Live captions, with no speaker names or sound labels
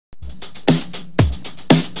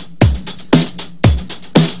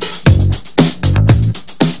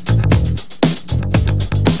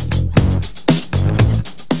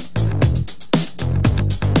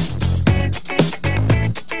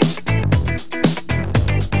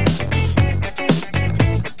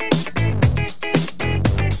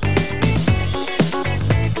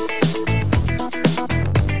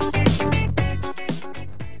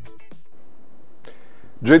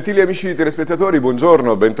Gentili amici telespettatori,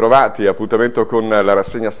 buongiorno, bentrovati, appuntamento con la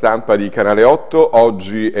rassegna stampa di Canale 8.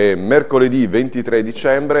 Oggi è mercoledì 23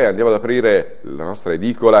 dicembre, andiamo ad aprire la nostra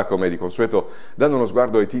edicola come di consueto dando uno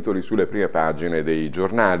sguardo ai titoli sulle prime pagine dei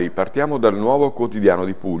giornali. Partiamo dal Nuovo Quotidiano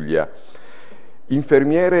di Puglia.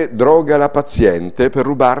 Infermiere droga la paziente per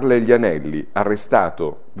rubarle gli anelli,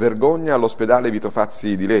 arrestato. Vergogna all'ospedale Vito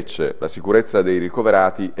Fazzi di Lecce, la sicurezza dei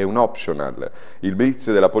ricoverati è un optional. Il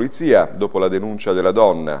blitz della polizia, dopo la denuncia della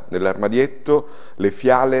donna, nell'armadietto le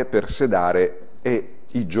fiale per sedare e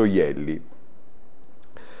i gioielli.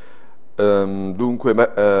 Ancora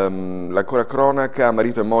cronaca,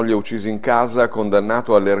 marito e moglie uccisi in casa,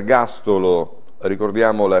 condannato all'ergastolo.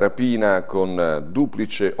 Ricordiamo la rapina con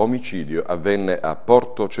duplice omicidio, avvenne a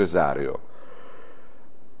Porto Cesareo.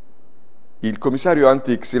 Il commissario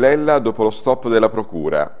anti-Xylella dopo lo stop della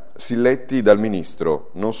procura. Silletti dal ministro,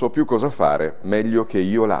 non so più cosa fare, meglio che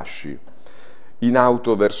io lasci. In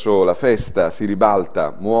auto verso la festa, si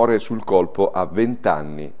ribalta, muore sul colpo a 20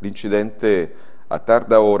 anni. L'incidente a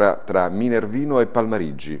tarda ora tra Minervino e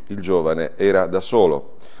Palmarigi. Il giovane era da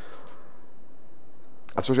solo.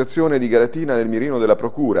 Associazione di Galatina nel mirino della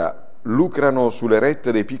procura, lucrano sulle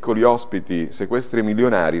rette dei piccoli ospiti, sequestri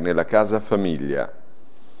milionari nella casa famiglia.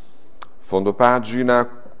 Fondo pagina,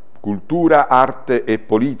 cultura, arte e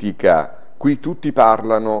politica, qui tutti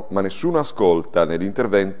parlano ma nessuno ascolta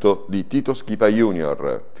nell'intervento di Tito Schipa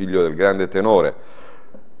Junior, figlio del grande tenore.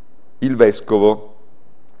 Il vescovo,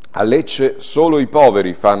 a Lecce solo i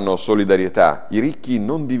poveri fanno solidarietà, i ricchi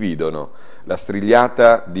non dividono. La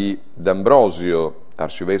strigliata di D'Ambrosio,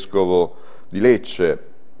 arcivescovo di Lecce,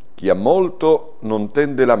 chi ha molto non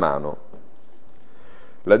tende la mano.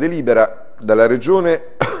 La delibera dalla regione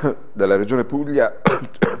Puglia,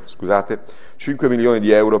 scusate, 5 milioni di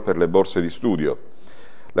euro per le borse di studio.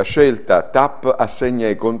 La scelta, TAP assegna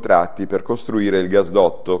i contratti per costruire il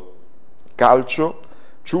gasdotto. Calcio,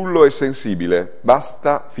 Ciullo è sensibile,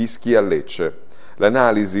 basta fischi a Lecce.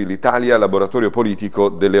 L'analisi, l'Italia laboratorio politico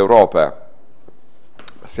dell'Europa.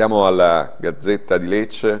 Passiamo alla Gazzetta di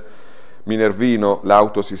Lecce. Minervino,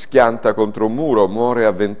 l'auto si schianta contro un muro, muore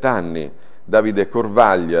a 20 anni. Davide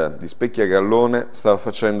Corvaglia di Specchiagallone stava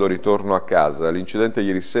facendo ritorno a casa. L'incidente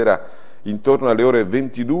ieri sera intorno alle ore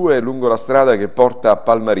 22 lungo la strada che porta a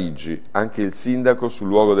Palmarigi. Anche il sindaco sul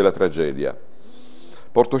luogo della tragedia.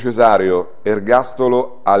 Porto Cesareo,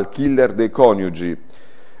 ergastolo al killer dei coniugi.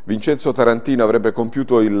 Vincenzo Tarantino avrebbe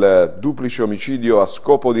compiuto il duplice omicidio a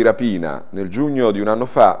scopo di rapina. Nel giugno di un anno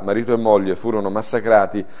fa, marito e moglie furono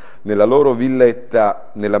massacrati nella loro villetta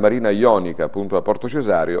nella Marina Ionica, appunto a Porto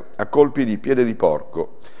Cesareo, a colpi di piede di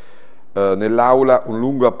porco. Nell'aula un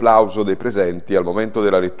lungo applauso dei presenti al momento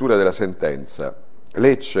della lettura della sentenza.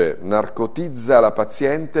 Lecce narcotizza la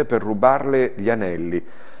paziente per rubarle gli anelli.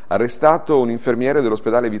 Arrestato un infermiere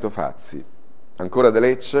dell'ospedale Vito Fazzi. Ancora da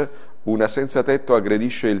Lecce, una senza tetto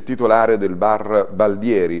aggredisce il titolare del bar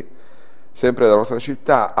Baldieri. Sempre dalla nostra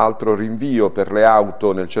città, altro rinvio per le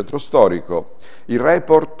auto nel centro storico. Il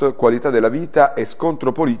report qualità della vita e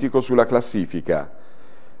scontro politico sulla classifica.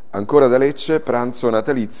 Ancora da Lecce, pranzo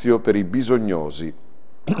natalizio per i bisognosi.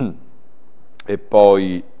 E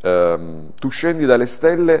poi, tu scendi dalle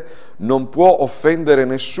stelle, non può offendere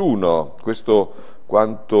nessuno. Questo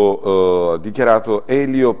quanto dichiarato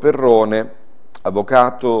Elio Perrone,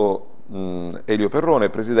 avvocato Elio Perrone,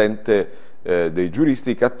 presidente dei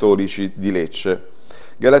giuristi cattolici di Lecce.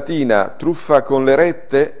 Galatina, truffa con le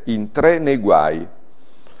rette, in 3 nei guai.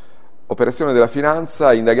 Operazione della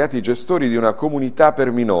finanza, indagati i gestori di una comunità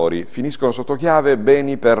per minori. Finiscono sotto chiave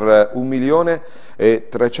beni per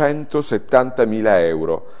 1.370.000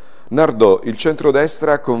 euro. Nardò, il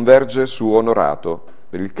centrodestra converge su Onorato.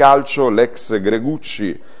 Per il calcio, l'ex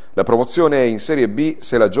Gregucci, la promozione è in Serie B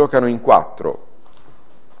se la giocano in 4.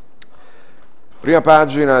 Prima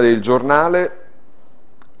pagina del giornale,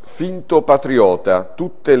 finto patriota,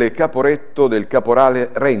 tutte le Caporetto del caporale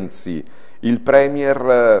Renzi. Il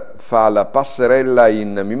premier fa la passerella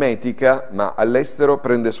in mimetica, ma all'estero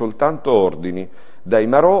prende soltanto ordini, dai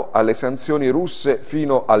Marò alle sanzioni russe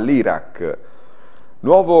fino all'Iraq.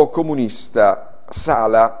 Nuovo comunista,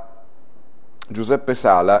 Giuseppe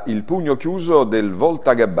Sala, il pugno chiuso del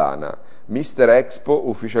Voltagabbana. Mister Expo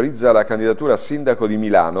ufficializza la candidatura a sindaco di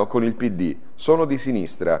Milano con il PD. Sono di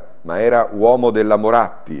sinistra, ma era uomo della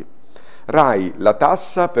Moratti. Rai, la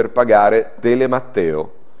tassa per pagare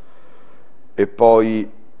Telematteo. E poi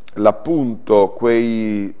l'appunto,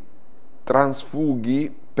 quei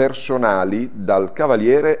transfughi personali dal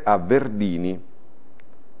Cavaliere a Verdini.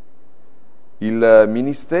 Il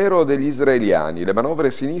Ministero degli Israeliani, le manovre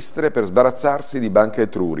sinistre per sbarazzarsi di Banca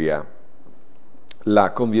Etruria.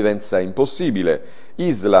 La convivenza è impossibile.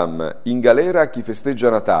 Islam, in galera chi festeggia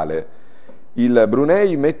Natale. Il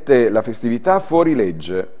Brunei mette la festività fuori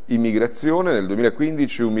legge. Immigrazione, nel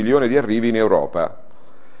 2015 1 milione di arrivi in Europa.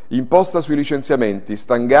 Imposta sui licenziamenti,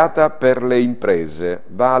 stangata per le imprese,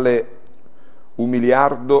 vale 1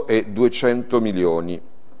 miliardo e 200 milioni.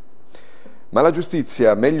 Ma la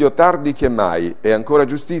giustizia, meglio tardi che mai. È ancora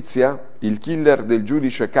giustizia? Il killer del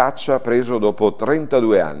giudice Caccia preso dopo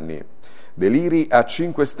 32 anni. Deliri a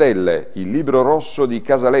 5 stelle, il libro rosso di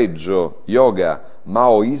Casaleggio, yoga,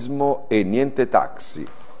 maoismo e niente taxi.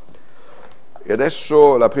 E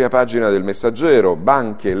adesso la prima pagina del Messaggero,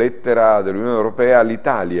 banche, lettera dell'Unione Europea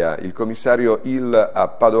all'Italia, il commissario Hill a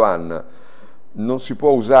Padoan. Non si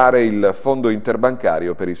può usare il fondo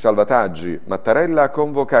interbancario per i salvataggi. Mattarella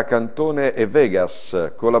convoca Cantone e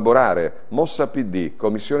Vegas, collaborare, mossa PD,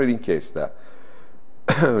 commissione d'inchiesta.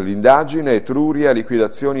 L'indagine, Etruria,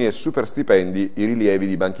 liquidazioni e superstipendi, i rilievi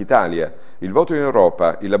di Banca Italia. Il voto in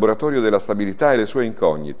Europa, il laboratorio della stabilità e le sue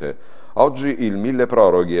incognite. Oggi il mille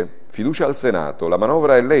proroghe, fiducia al Senato, la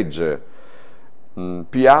manovra è legge.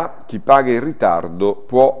 PA, chi paga in ritardo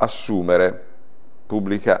può assumere.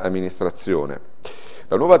 Pubblica amministrazione.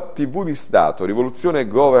 La nuova TV di Stato, rivoluzione e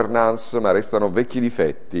governance, ma restano vecchi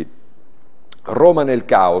difetti. Roma nel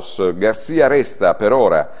caos, Garcia resta per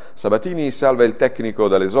ora, Sabatini salva il tecnico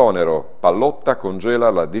dall'esonero, Pallotta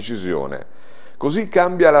congela la decisione. Così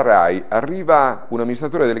cambia la RAI, arriva un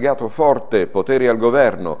amministratore delegato forte, poteri al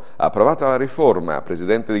governo, approvata la riforma,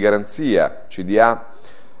 presidente di garanzia, CDA,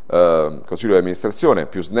 Consiglio di amministrazione,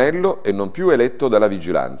 più snello e non più eletto dalla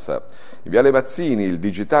vigilanza. Viale Mazzini, il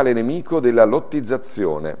digitale nemico della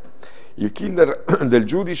lottizzazione. Il killer del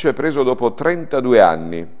giudice preso dopo 32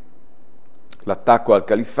 anni. L'attacco al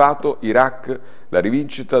califfato, Iraq, la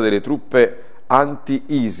rivincita delle truppe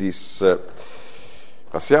anti-ISIS.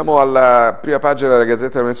 Passiamo alla prima pagina della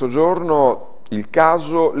Gazzetta del Mezzogiorno. Il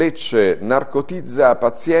caso Lecce, narcotizza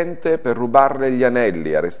paziente per rubarle gli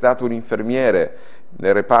anelli. Arrestato un infermiere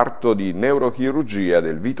nel reparto di neurochirurgia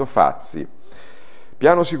del Vito Fazzi.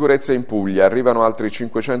 Piano sicurezza in Puglia, arrivano altri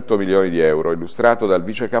 500 milioni di euro, illustrato dal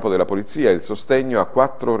vice capo della polizia, il sostegno a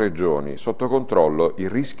 4 regioni, sotto controllo il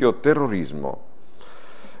rischio terrorismo.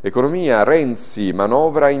 Economia, Renzi,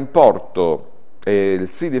 manovra in porto, e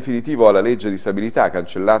il sì definitivo alla legge di stabilità,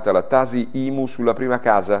 cancellata la Tasi IMU sulla prima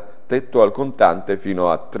casa, tetto al contante fino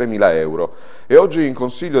a 3.000 euro. E oggi in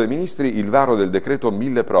Consiglio dei Ministri il varo del decreto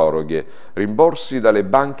mille proroghe, rimborsi dalle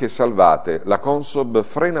banche salvate, la Consob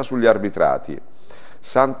frena sugli arbitrati.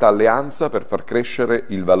 Santa alleanza per far crescere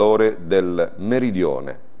il valore del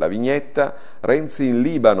meridione. La vignetta, Renzi in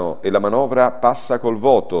Libano e la manovra passa col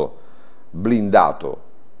voto, blindato.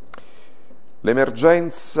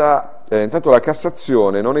 L'emergenza, intanto la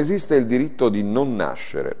Cassazione, non esiste il diritto di non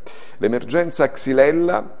nascere. L'emergenza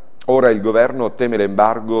Xylella, ora il governo teme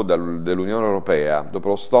l'embargo dell'Unione Europea, dopo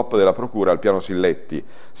lo stop della Procura al piano Silletti.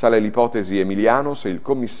 Sale l'ipotesi Emiliano se il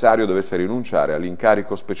commissario dovesse rinunciare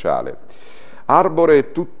all'incarico speciale.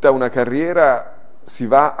 Arbore, tutta una carriera, si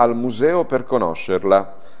va al museo per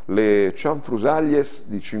conoscerla. Le cianfrusaglies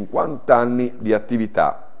di 50 anni di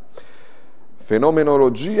attività.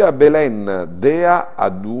 Fenomenologia, Belen, dea a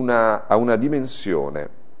una dimensione.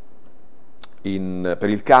 Per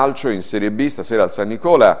il calcio in Serie B, stasera al San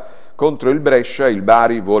Nicola, contro il Brescia, il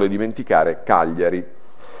Bari vuole dimenticare Cagliari.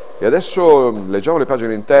 E adesso leggiamo le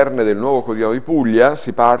pagine interne del Nuovo Quotidiano di Puglia,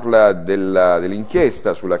 si parla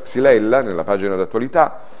dell'inchiesta sulla Xylella nella pagina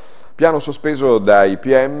d'attualità, piano sospeso dai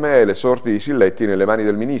PM e le sorti di Silletti nelle mani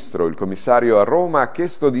del Ministro. Il commissario a Roma ha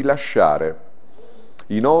chiesto di lasciare.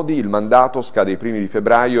 I nodi, il mandato scade i primi di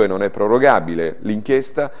febbraio e non è prorogabile.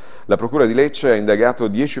 L'inchiesta, la Procura di Lecce ha indagato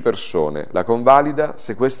 10 persone, la convalida,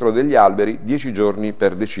 sequestro degli alberi, 10 giorni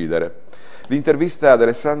per decidere. L'intervista ad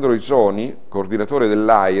Alessandro Isoni, coordinatore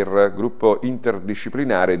dell'AIR, gruppo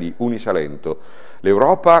interdisciplinare di Unisalento.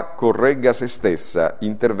 L'Europa corregga se stessa,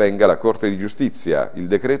 intervenga la Corte di Giustizia. Il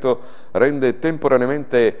decreto rende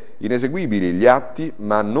temporaneamente ineseguibili gli atti,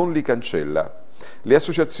 ma non li cancella. Le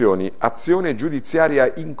associazioni, azione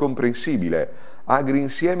giudiziaria incomprensibile,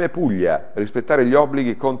 Agrinsieme Puglia, rispettare gli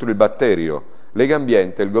obblighi contro il batterio. Lega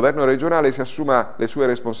Ambiente, il governo regionale si assuma le sue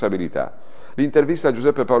responsabilità. L'intervista a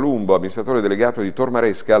Giuseppe Palumbo, amministratore delegato di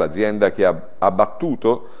Tormaresca, l'azienda che ha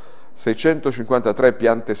abbattuto 653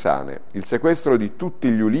 piante sane. Il sequestro di tutti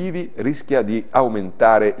gli ulivi rischia di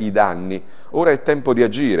aumentare i danni. Ora è tempo di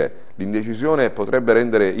agire. L'indecisione potrebbe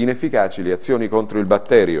rendere inefficaci le azioni contro il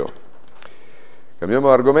batterio.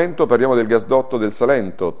 Cambiamo argomento, parliamo del gasdotto del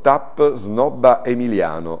Salento. TAP snobba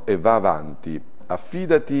Emiliano e va avanti.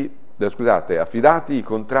 Affidati affidati i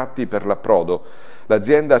contratti per l'approdo.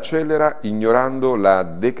 L'azienda accelera ignorando la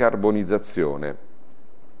decarbonizzazione.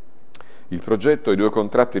 Il progetto e i 2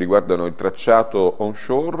 contratti riguardano il tracciato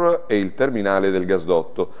onshore e il terminale del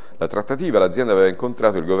gasdotto. La trattativa, l'azienda aveva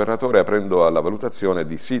incontrato il governatore aprendo alla valutazione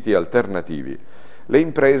di siti alternativi. Le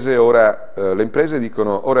imprese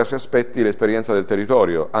dicono ora si aspetti l'esperienza del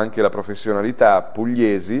territorio, anche le professionalità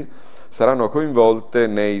pugliesi saranno coinvolte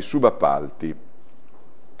nei subappalti.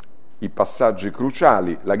 I passaggi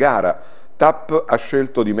cruciali, la gara. TAP ha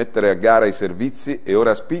scelto di mettere a gara i servizi e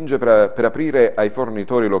ora spinge per aprire ai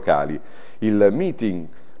fornitori locali. Il meeting,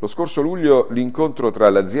 lo scorso luglio l'incontro tra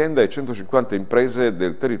l'azienda e 150 imprese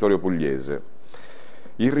del territorio pugliese.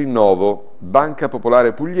 Il rinnovo, Banca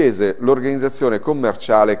Popolare Pugliese, l'organizzazione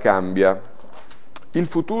commerciale cambia. Il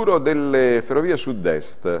futuro delle ferrovie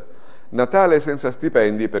sud-est. Natale senza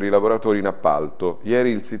stipendi per i lavoratori in appalto. Ieri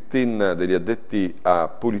il sit-in degli addetti a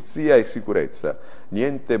pulizia e sicurezza.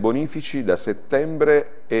 Niente bonifici da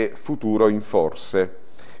settembre e futuro in forse.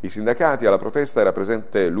 I sindacati alla protesta era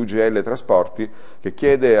presente l'UGL Trasporti che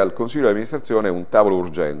chiede al Consiglio di amministrazione un tavolo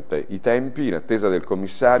urgente. I tempi, in attesa del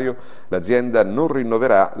commissario, l'azienda non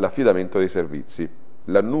rinnoverà l'affidamento dei servizi.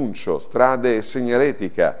 L'annuncio, strade e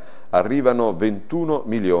segnaletica, arrivano 21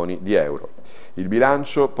 milioni di euro. Il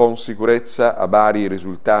bilancio, PON Sicurezza a Bari,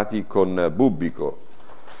 risultati con Bubbico.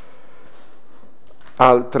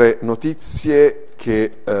 Altre notizie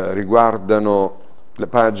che riguardano la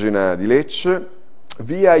pagina di Lecce,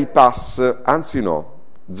 via i pass, anzi no,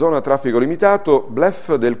 zona traffico limitato,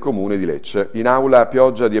 bluff del comune di Lecce. In aula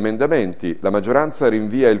pioggia di emendamenti, la maggioranza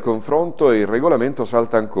rinvia il confronto e il regolamento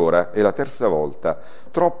salta ancora, è la terza volta.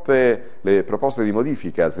 Troppe le proposte di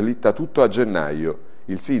modifica, slitta tutto a gennaio.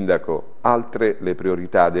 Il sindaco, altre le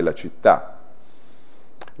priorità della città.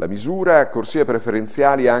 La misura, corsie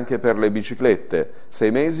preferenziali anche per le biciclette,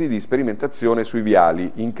 6 mesi di sperimentazione sui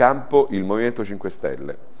viali, in campo il Movimento 5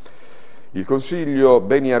 Stelle. Il Consiglio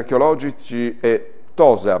Beni Archeologici e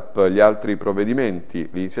TOSAP, gli altri provvedimenti,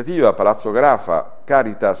 l'iniziativa Palazzo Carafa,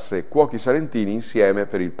 Caritas e Cuochi Salentini insieme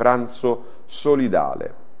per il pranzo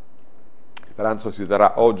solidale. Il pranzo si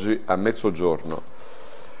terrà oggi a mezzogiorno.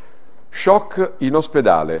 Shock in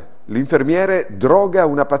ospedale. L'infermiere droga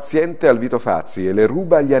una paziente al Vito Fazzi e le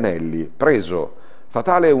ruba gli anelli. Preso.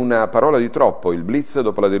 Fatale una parola di troppo. Il blitz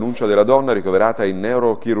dopo la denuncia della donna ricoverata in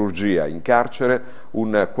neurochirurgia. In carcere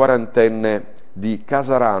un 40enne di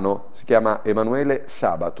Casarano, si chiama Emanuele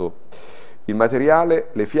Sabato. Il materiale,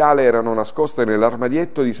 le fiale erano nascoste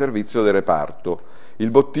nell'armadietto di servizio del reparto.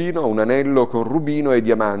 Il bottino, un anello con rubino e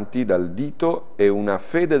diamanti dal dito e una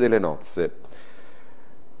fede delle nozze.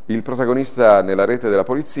 Il protagonista nella rete della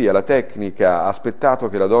polizia, la tecnica ha aspettato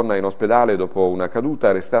che la donna in ospedale dopo una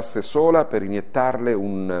caduta restasse sola per iniettarle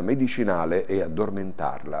un medicinale e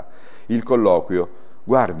addormentarla. Il colloquio,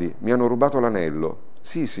 guardi, mi hanno rubato l'anello.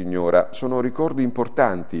 Sì signora, sono ricordi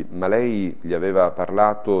importanti, ma lei gli aveva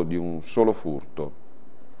parlato di un solo furto.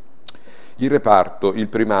 Il reparto, il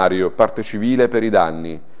primario, parte civile per i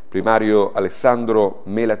danni, primario Alessandro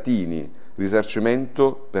Melatini,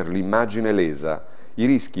 risarcimento per l'immagine lesa. I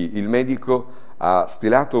rischi, il medico ha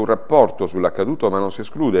stilato un rapporto sull'accaduto ma non si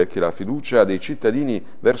esclude che la fiducia dei cittadini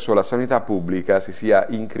verso la sanità pubblica si sia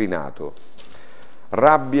incrinato.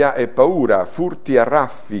 Rabbia e paura, furti a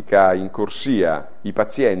raffica in corsia, i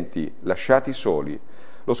pazienti lasciati soli.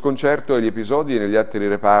 Lo sconcerto e gli episodi negli altri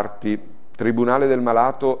reparti, Tribunale del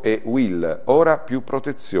Malato e Will, ora più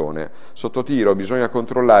protezione. Sotto tiro bisogna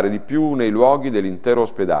controllare di più nei luoghi dell'intero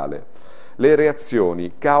ospedale. Le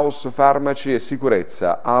reazioni, caos, farmaci e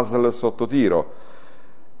sicurezza, ASL sotto tiro,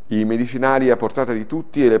 i medicinali a portata di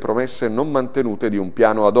tutti e le promesse non mantenute di un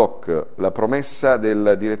piano ad hoc, la promessa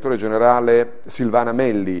del direttore generale Silvana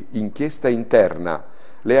Melli, inchiesta interna,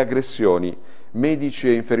 le aggressioni, medici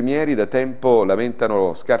e infermieri da tempo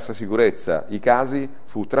lamentano scarsa sicurezza, i casi,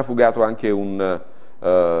 fu trafugato anche un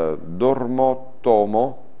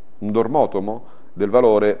dormotomo del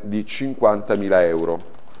valore di 50.000 euro.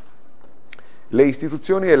 Le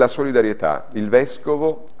istituzioni e la solidarietà, il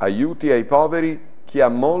vescovo, aiuti ai poveri, chi ha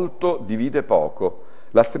molto divide poco.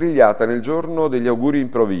 La strigliata nel giorno degli auguri in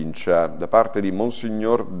provincia da parte di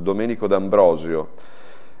Monsignor Domenico D'Ambrosio.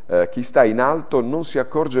 Chi sta in alto non si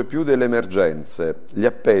accorge più delle emergenze. Gli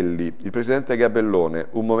appelli, il presidente Gabellone,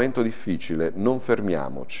 un momento difficile, non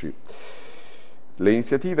fermiamoci. Le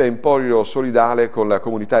iniziative Emporio Solidale con la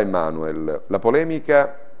comunità Emmanuel. La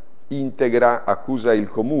polemica integra accusa il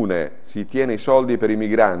comune, si tiene i soldi per i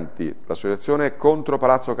migranti, l'associazione contro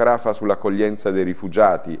Palazzo Carafa sull'accoglienza dei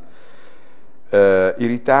rifugiati, I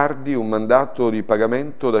ritardi, un mandato di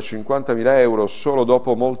pagamento da 50.000 euro solo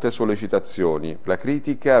dopo molte sollecitazioni. La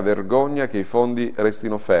critica vergogna che i fondi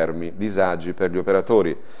restino fermi, disagi per gli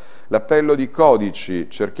operatori. L'appello di Codici,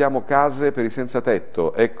 cerchiamo case per i senza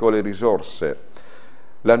tetto, ecco le risorse.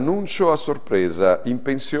 L'annuncio a sorpresa, in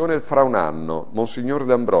pensione fra un anno, Monsignor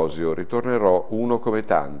D'Ambrosio, ritornerò uno come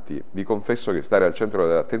tanti. Vi confesso che stare al centro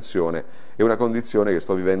dell'attenzione è una condizione che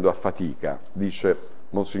sto vivendo a fatica, dice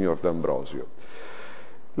Monsignor D'Ambrosio.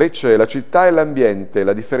 Lecce, la città e l'ambiente,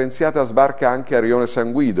 la differenziata sbarca anche a Rione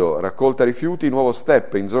San Guido, raccolta rifiuti, nuovo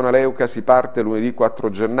step, in zona Leuca si parte lunedì 4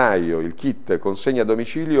 gennaio, il kit, consegna a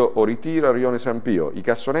domicilio o ritiro a Rione San Pio, i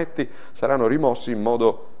cassonetti saranno rimossi in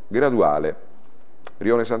modo graduale.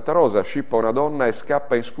 Rione Santa Rosa, scippa una donna e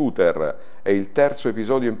scappa in scooter, è il terzo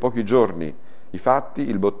episodio in pochi giorni, i fatti,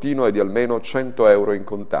 il bottino è di almeno 100 euro in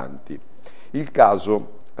contanti. Il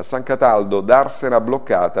caso, a San Cataldo, darsena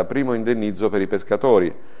bloccata, primo indennizzo per i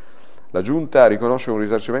pescatori. La Giunta riconosce un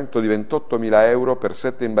risarcimento di 28.000 euro per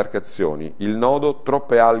 7 imbarcazioni. Il nodo,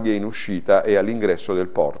 troppe alghe in uscita e all'ingresso del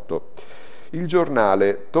porto. Il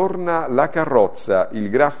giornale, torna la carrozza, il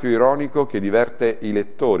graffio ironico che diverte i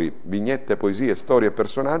lettori. Vignette, poesie, storie e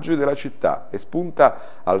personaggi della città. E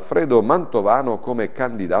spunta Alfredo Mantovano come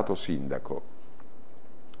candidato sindaco.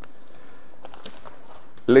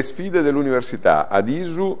 Le sfide dell'università. Ad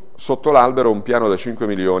Isu, sotto l'albero un piano da 5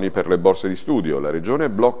 milioni per le borse di studio. La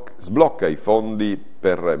regione sblocca i fondi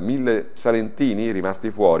per 1.000 salentini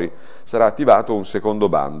rimasti fuori. Sarà attivato un secondo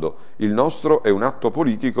bando. Il nostro è un atto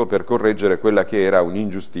politico per correggere quella che era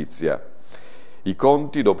un'ingiustizia. I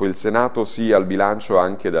conti, dopo il Senato sì al bilancio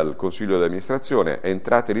anche dal Consiglio di amministrazione,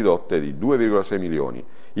 entrate ridotte di 2,6 milioni.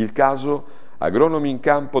 Il caso, agronomi in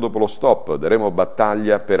campo dopo lo stop, daremo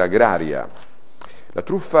battaglia per agraria. La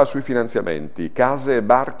truffa sui finanziamenti, case e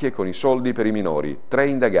barche con i soldi per i minori, 3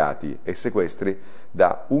 indagati e sequestri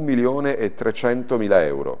da 1.300.000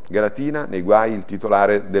 euro. Galatina, nei guai il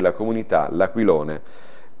titolare della comunità, l'Aquilone.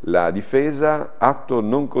 La difesa, atto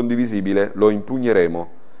non condivisibile, lo impugneremo.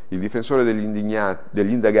 Il difensore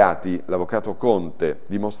degli indagati, l'avvocato Conte,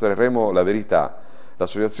 dimostreremo la verità.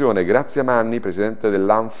 L'associazione Grazia Manni, presidente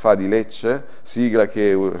dell'ANFA di Lecce, sigla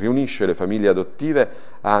che riunisce le famiglie adottive,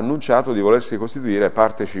 ha annunciato di volersi costituire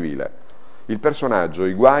parte civile. Il personaggio,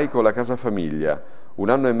 i guai con la casa famiglia.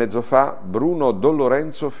 1 anno e mezzo fa Bruno Don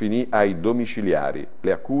Lorenzo finì ai domiciliari.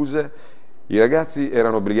 Le accuse, i ragazzi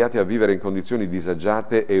erano obbligati a vivere in condizioni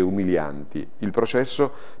disagiate e umilianti. Il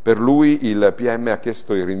processo, per lui il PM ha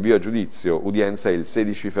chiesto il rinvio a giudizio, udienza il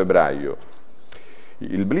 16 febbraio.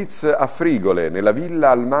 Il blitz a Frigole, nella villa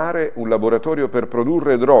al mare un laboratorio per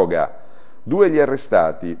produrre droga. 2 gli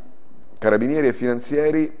arrestati. Carabinieri e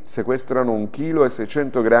finanzieri sequestrano 1,6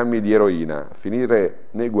 kg di eroina. A finire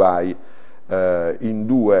nei guai in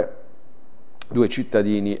due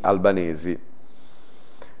cittadini albanesi.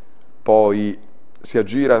 Poi si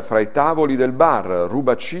aggira fra i tavoli del bar,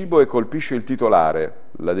 ruba cibo e colpisce il titolare.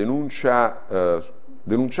 La denunciata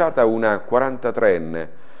una 43enne.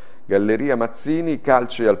 Galleria Mazzini,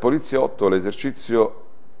 calci al poliziotto, l'esercizio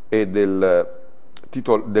è del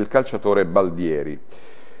calciatore Baldieri.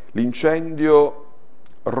 L'incendio,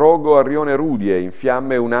 rogo a Rione Rudie, in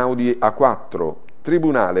fiamme un Audi A4.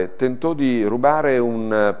 Tribunale, tentò di rubare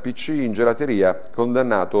un PC in gelateria,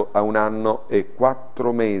 condannato a 1 anno e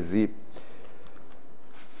 4 mesi.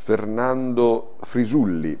 Fernando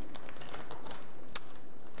Frisulli.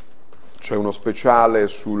 C'è uno speciale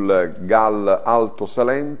sul GAL Alto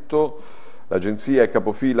Salento, l'agenzia è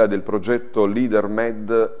capofila del progetto Leader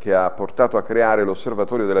Med che ha portato a creare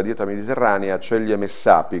l'osservatorio della dieta mediterranea Ceglie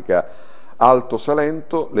Messapica. Alto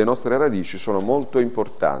Salento, le nostre radici sono molto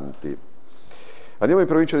importanti. Andiamo in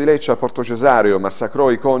provincia di Lecce, a Porto Cesario,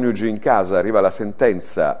 massacrò i coniugi in casa, arriva la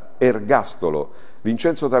sentenza, ergastolo.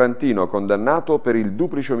 Vincenzo Tarantino, condannato per il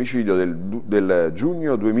duplice omicidio del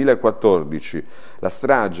giugno 2014. La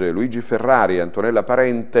strage, Luigi Ferrari e Antonella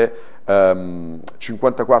Parente,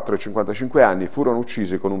 54 e 55 anni, furono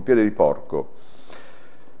uccisi con un piede di porco.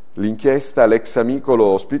 L'inchiesta, l'ex amico lo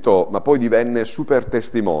ospitò, ma poi divenne super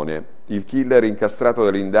testimone. Il killer incastrato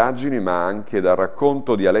dalle indagini, ma anche dal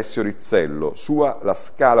racconto di Alessio Rizzello, sua la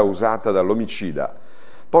scala usata dall'omicida.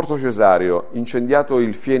 Porto Cesario, incendiato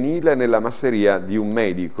il fienile nella masseria di un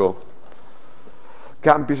medico.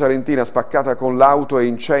 Campi Salentina, spaccata con l'auto e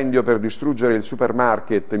incendio per distruggere il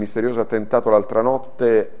supermarket. Misterioso attentato l'altra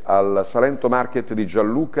notte al Salento Market di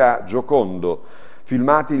Gianluca Giocondo.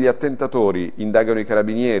 Filmati gli attentatori, indagano i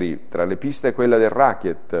carabinieri, tra le piste quella del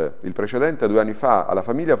racket. Il precedente, 2 anni fa, alla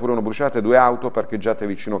famiglia furono bruciate 2 auto parcheggiate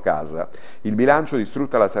vicino casa. Il bilancio,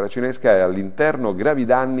 distrutta la saracinesca e all'interno gravi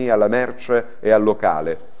danni alla merce e al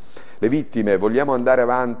locale. Le vittime: vogliamo andare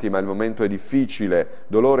avanti ma il momento è difficile,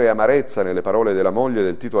 dolore e amarezza nelle parole della moglie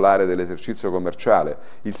del titolare dell'esercizio commerciale.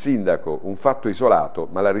 Il sindaco: un fatto isolato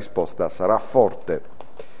ma la risposta sarà forte.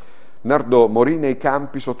 Nardò morì nei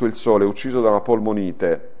campi sotto il sole, ucciso da una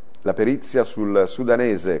polmonite. La perizia sul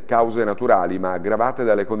sudanese, cause naturali ma aggravate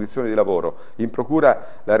dalle condizioni di lavoro. In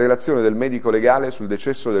procura la relazione del medico legale sul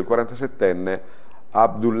decesso del 47enne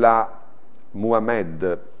Abdullah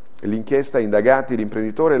Muhammad. L'inchiesta: indagati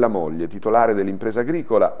l'imprenditore e la moglie, titolare dell'impresa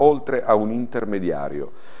agricola, oltre a un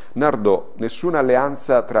intermediario. Nardò: nessuna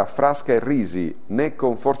alleanza tra Frasca e Risi, né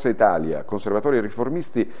con Forza Italia. Conservatori e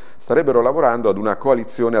riformisti starebbero lavorando ad una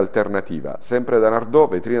coalizione alternativa. Sempre da Nardò,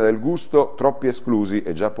 vetrina del gusto, troppi esclusi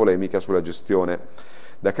e già polemica sulla gestione.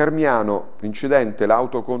 Da Carmiano, incidente,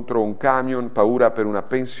 l'auto contro un camion, paura per una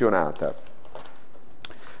pensionata.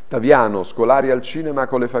 Taviano: scolari al cinema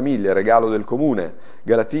con le famiglie, regalo del comune.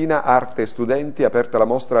 Galatina: arte e studenti, aperta la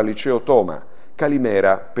mostra al liceo Toma.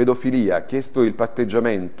 Calimera: pedofilia, chiesto il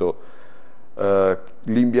patteggiamento.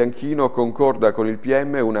 L'Imbianchino concorda con il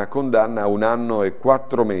PM, una condanna a 1 anno e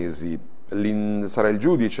 4 mesi. Sarà il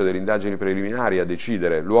giudice delle indagini preliminari a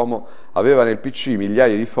decidere. L'uomo aveva nel PC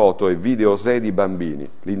migliaia di foto e video osè di bambini.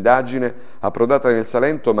 L'indagine approdata nel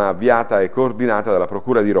Salento ma avviata e coordinata dalla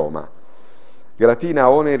Procura di Roma. Galatina: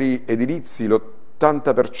 oneri edilizi,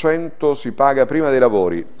 l'80% si paga prima dei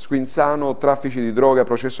lavori. Squinzano: traffici di droga,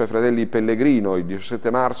 processo ai fratelli Pellegrino. Il 17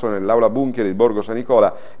 marzo nell'aula bunker di Borgo San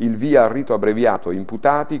Nicola il via al rito abbreviato,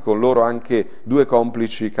 imputati, con loro anche 2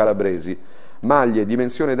 complici calabresi. Maglie: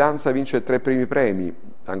 dimensione danza vince 3 primi premi.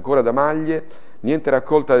 Ancora da Maglie: niente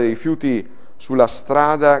raccolta dei rifiuti sulla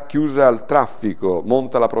strada chiusa al traffico,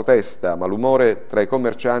 monta la protesta, malumore tra i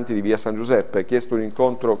commercianti di via San Giuseppe, chiesto un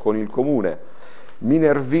incontro con il comune.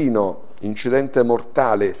 Minervino: incidente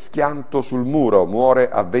mortale, schianto sul muro,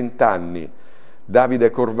 muore a 20 anni.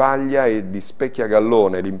 Davide Corvaglia e di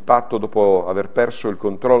Specchiagallone, l'impatto dopo aver perso il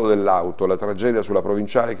controllo dell'auto, la tragedia sulla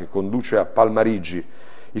provinciale che conduce a Palmarigi.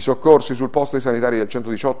 I soccorsi sul posto dei sanitari del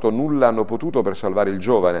 118 nulla hanno potuto per salvare il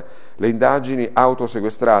giovane. Le indagini: auto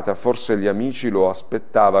sequestrata, forse gli amici lo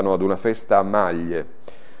aspettavano ad una festa a Maglie.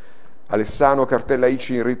 Alessano: cartella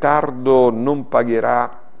ICI in ritardo, non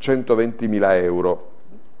pagherà 120.000 euro.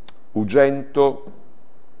 Ugento: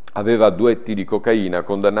 aveva 2 etti di cocaina,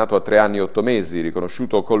 condannato a 3 anni e 8 mesi,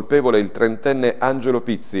 riconosciuto colpevole il 30enne Angelo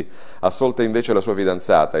Pizzi, assolta invece la sua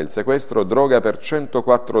fidanzata. Il sequestro: droga per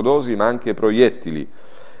 104 dosi ma anche proiettili.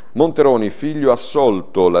 Monteroni: figlio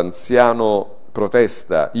assolto, l'anziano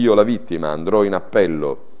protesta, io la vittima, andrò in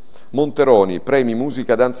appello. Monteroni: premi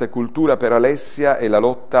musica, danza e cultura per Alessia e la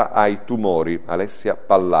lotta ai tumori, Alessia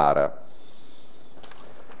Pallara.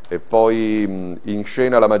 E poi in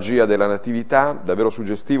scena la magia della natività, davvero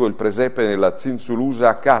suggestivo il presepe nella Zinzulusa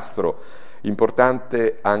a Castro,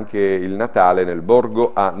 importante anche il Natale nel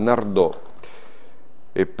borgo a Nardò.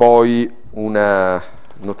 E poi una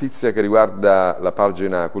notizia che riguarda la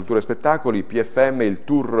pagina Cultura e Spettacoli: PFM, il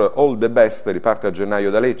tour All the Best riparte a gennaio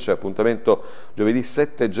da Lecce, appuntamento giovedì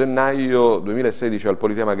 7 gennaio 2016 al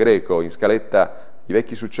Politeama Greco, in scaletta i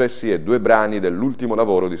vecchi successi e 2 brani dell'ultimo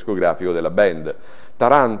lavoro discografico della band.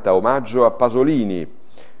 Taranta, omaggio a Pasolini,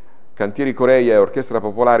 Cantieri Coreia e Orchestra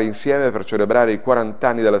Popolare insieme per celebrare i 40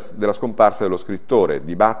 anni della scomparsa dello scrittore.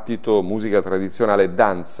 Dibattito, musica tradizionale e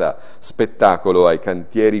danza, spettacolo ai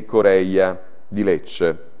Cantieri Coreia di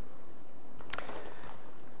Lecce.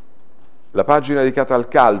 La pagina dedicata al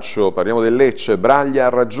calcio, parliamo del Lecce. Braglia ha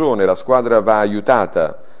ragione, la squadra va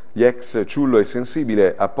aiutata. Gli ex Ciullo e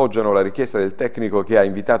Sensibile appoggiano la richiesta del tecnico che ha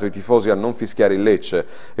invitato i tifosi a non fischiare il Lecce.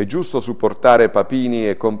 È giusto supportare Papini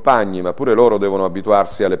e compagni, ma pure loro devono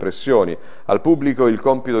abituarsi alle pressioni. Al pubblico il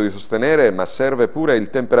compito di sostenere, ma serve pure il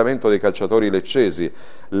temperamento dei calciatori leccesi.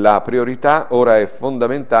 La priorità ora è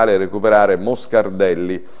fondamentale recuperare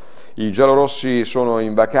Moscardelli. I giallorossi sono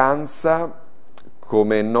in vacanza.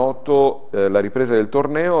 Come è noto, la ripresa del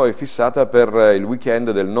torneo è fissata per il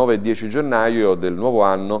weekend del 9 e 10 gennaio del nuovo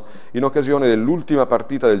anno, in occasione dell'ultima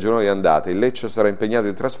partita del girone di andata. Il Lecce sarà impegnato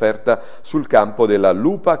in trasferta sul campo della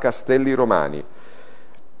Lupa Castelli Romani.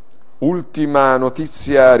 Ultima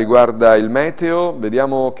notizia riguarda il meteo,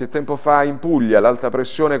 vediamo che tempo fa in Puglia. L'alta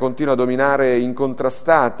pressione continua a dominare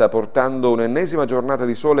incontrastata, portando un'ennesima giornata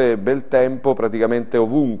di sole e bel tempo praticamente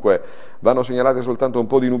ovunque. Vanno segnalate soltanto un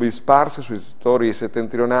po' di nubi sparse sui settori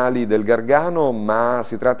settentrionali del Gargano, ma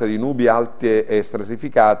si tratta di nubi alte e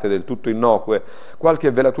stratificate, del tutto innocue. Qualche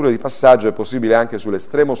velatura di passaggio è possibile anche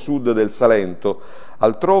sull'estremo sud del Salento.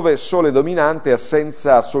 Altrove sole dominante e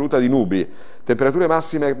assenza assoluta di nubi. Temperature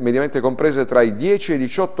massime mediamente comprese tra i 10 e i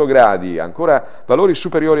 18 gradi, ancora valori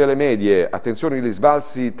superiori alle medie. Attenzione agli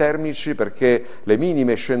sbalzi termici perché le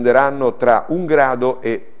minime scenderanno tra 1 grado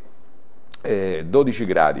e 12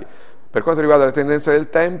 gradi. Per quanto riguarda le tendenze del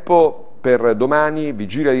tempo, per domani,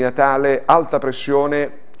 vigilia di Natale, alta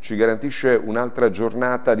pressione ci garantisce un'altra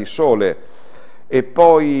giornata di sole. E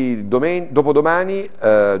poi dopodomani,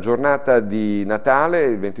 giornata di Natale,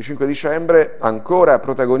 il 25 dicembre, ancora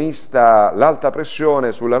protagonista l'alta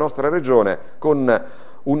pressione sulla nostra regione con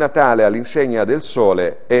un Natale all'insegna del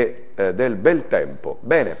sole e del bel tempo.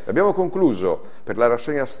 Bene, abbiamo concluso per la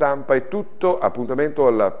rassegna stampa, è tutto, appuntamento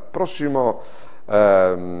al prossimo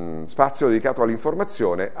spazio dedicato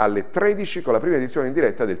all'informazione alle 13 con la prima edizione in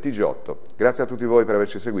diretta del TG8. Grazie a tutti voi per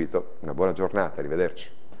averci seguito, una buona giornata,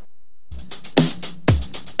 arrivederci.